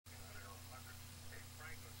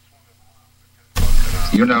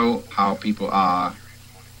You know how people are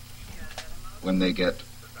when they get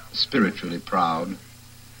spiritually proud.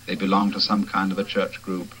 They belong to some kind of a church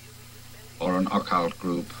group or an occult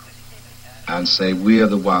group and say, we are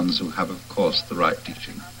the ones who have, of course, the right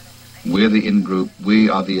teaching. We're the in-group, we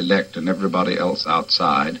are the elect, and everybody else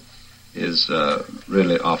outside is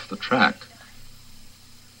really off the track.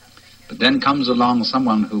 But then comes along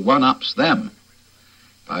someone who one-ups them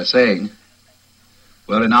by saying,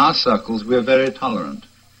 well, in our circles we're very tolerant,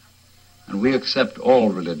 and we accept all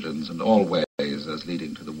religions and all ways as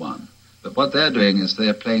leading to the one. But what they're doing is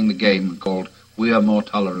they're playing the game called, we are more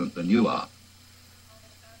tolerant than you are.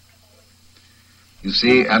 You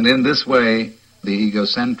see, and in this way, the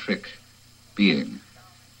egocentric being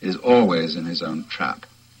is always in his own trap.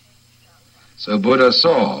 So Buddha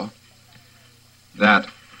saw that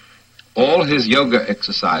all his yoga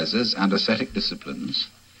exercises and ascetic disciplines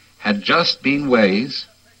had just been ways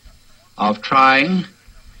of trying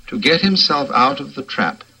to get himself out of the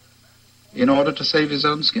trap in order to save his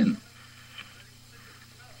own skin,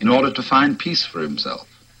 in order to find peace for himself.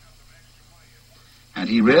 And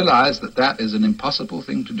he realized that that is an impossible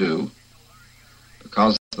thing to do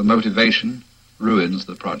because the motivation ruins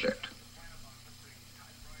the project.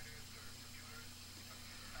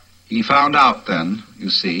 He found out then, you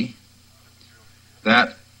see,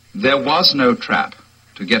 that there was no trap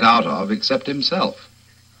to get out of except himself.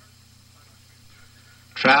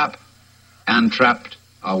 Trap and trapped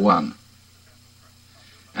are one.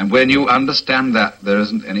 And when you understand that, there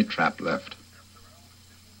isn't any trap left.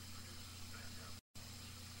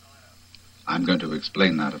 I'm going to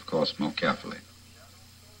explain that, of course, more carefully.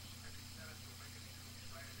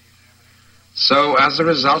 So, as a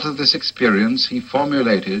result of this experience, he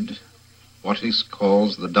formulated what he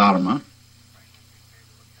calls the Dharma.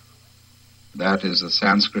 That is a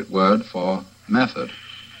Sanskrit word for method.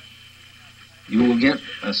 You will get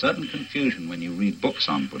a certain confusion when you read books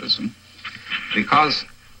on Buddhism, because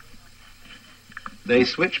they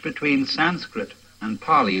switch between Sanskrit and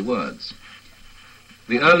Pali words.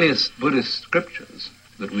 The earliest Buddhist scriptures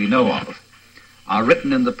that we know of are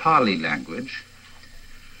written in the Pali language,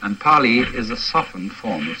 and Pali is a softened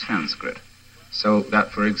form of Sanskrit. So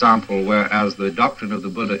that, for example, whereas the doctrine of the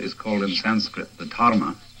Buddha is called in Sanskrit the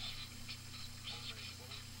Dharma,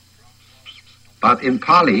 but in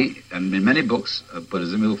Pali, and in many books of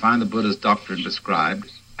Buddhism, you'll find the Buddha's doctrine described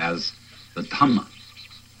as the Dhamma.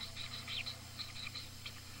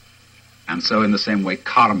 And so in the same way,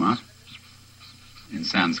 karma in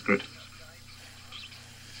Sanskrit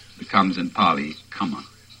becomes in Pali kamma.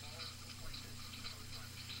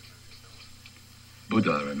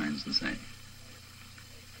 Buddha remains the same.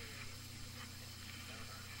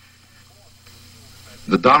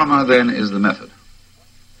 The Dharma then is the method.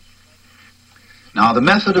 Now the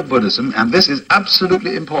method of Buddhism, and this is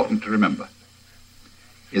absolutely important to remember,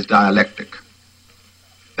 is dialectic.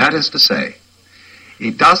 That is to say,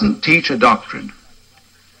 it doesn't teach a doctrine.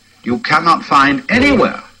 You cannot find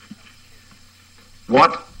anywhere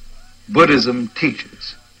what Buddhism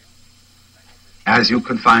teaches, as you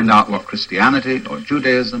can find out what Christianity or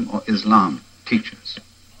Judaism or Islam teaches.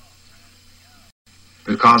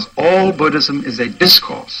 Because all Buddhism is a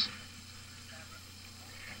discourse.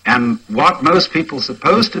 And what most people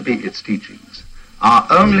suppose to be its teachings are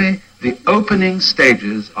only the opening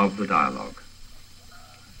stages of the dialogue.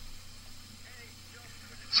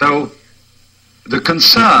 So, the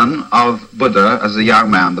concern of Buddha as a young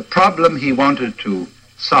man, the problem he wanted to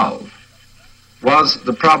solve, was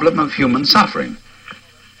the problem of human suffering.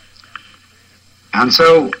 And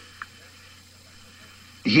so,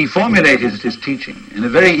 he formulated his teaching in a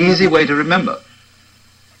very easy way to remember.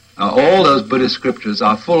 All those Buddhist scriptures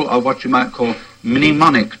are full of what you might call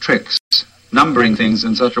mnemonic tricks, numbering things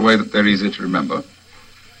in such a way that they're easy to remember.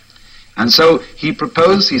 And so he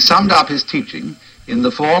summed up his teaching in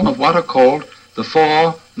the form of what are called the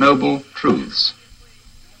Four Noble Truths.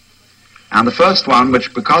 And the first one,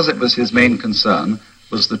 which because it was his main concern,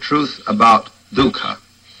 was the truth about dukkha.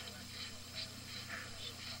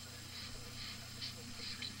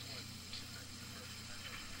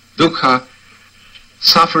 Dukkha,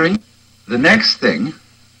 suffering. The next thing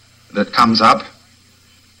that comes up,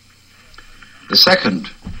 the second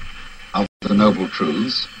of the Noble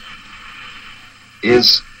Truths,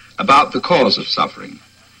 is about the cause of suffering.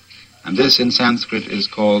 And this in Sanskrit is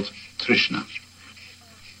called Trishna.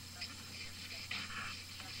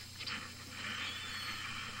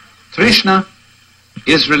 Trishna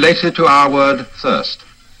is related to our word thirst.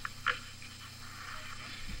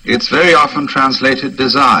 It's very often translated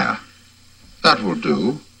desire. That will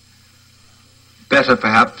do. Better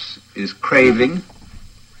perhaps is craving,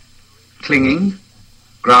 clinging,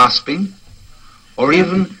 grasping, or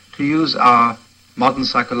even, to use our modern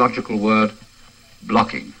psychological word,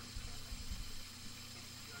 blocking.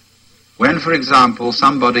 When, for example,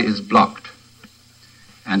 somebody is blocked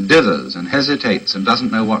and dithers and hesitates and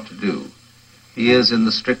doesn't know what to do, he is, in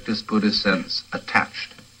the strictest Buddhist sense,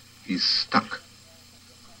 attached. He's stuck.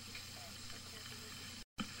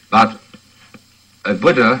 But a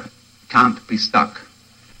Buddha can't be stuck.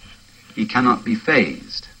 He cannot be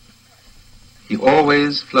phased. He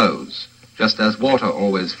always flows, just as water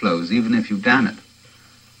always flows, even if you dam it.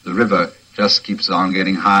 The river just keeps on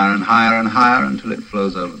getting higher and higher and higher until it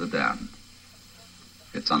flows over the dam.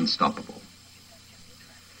 It's unstoppable.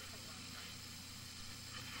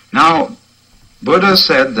 Now, Buddha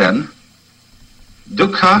said then,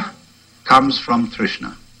 dukkha comes from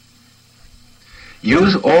Trishna.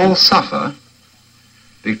 You all suffer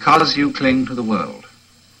because you cling to the world,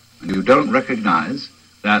 and you don't recognize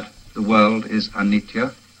that the world is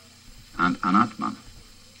anitya and anatman.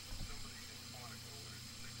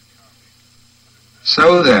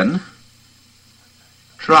 So then,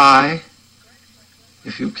 try,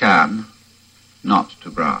 if you can, not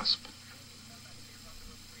to grasp.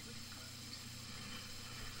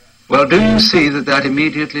 Well, do you see that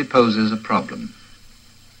immediately poses a problem?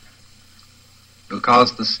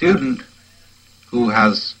 Because the student who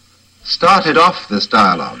has started off this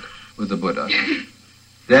dialogue with the Buddha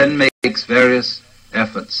then makes various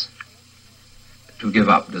efforts to give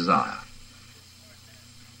up desire,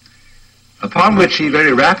 upon which he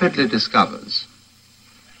very rapidly discovers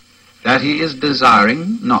that he is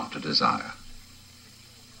desiring not to desire.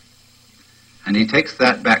 And he takes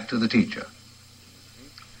that back to the teacher,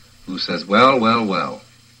 who says, well, well, well.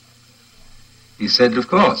 He said, of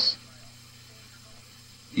course,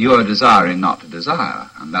 you are desiring not to desire,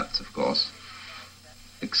 and that's, of course,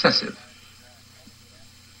 excessive.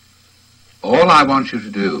 All I want you to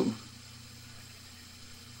do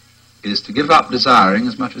is to give up desiring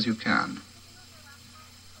as much as you can.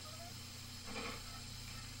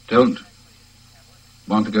 Don't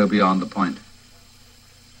want to go beyond the point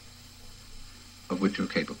of which you're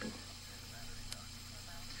capable.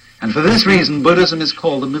 And for this reason, Buddhism is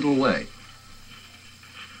called the middle way.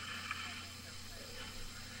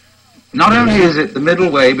 Not only is it the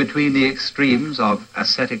middle way between the extremes of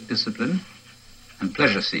ascetic discipline and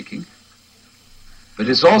pleasure-seeking, but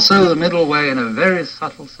it's also the middle way in a very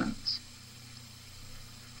subtle sense.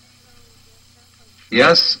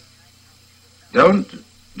 Yes, don't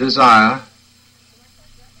desire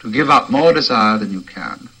to give up more desire than you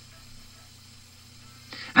can.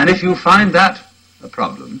 And if you find that a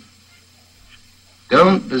problem,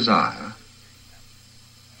 don't desire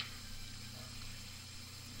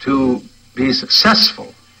to be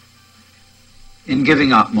successful in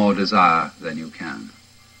giving up more desire than you can.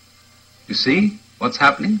 You see what's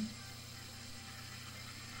happening?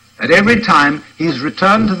 At every time he's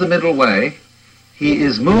returned to the middle way, he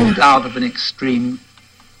is moved out of an extreme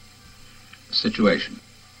situation.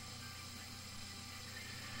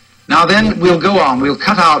 Now then, we'll go on. We'll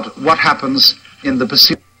cut out what happens in the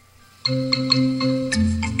pursuit.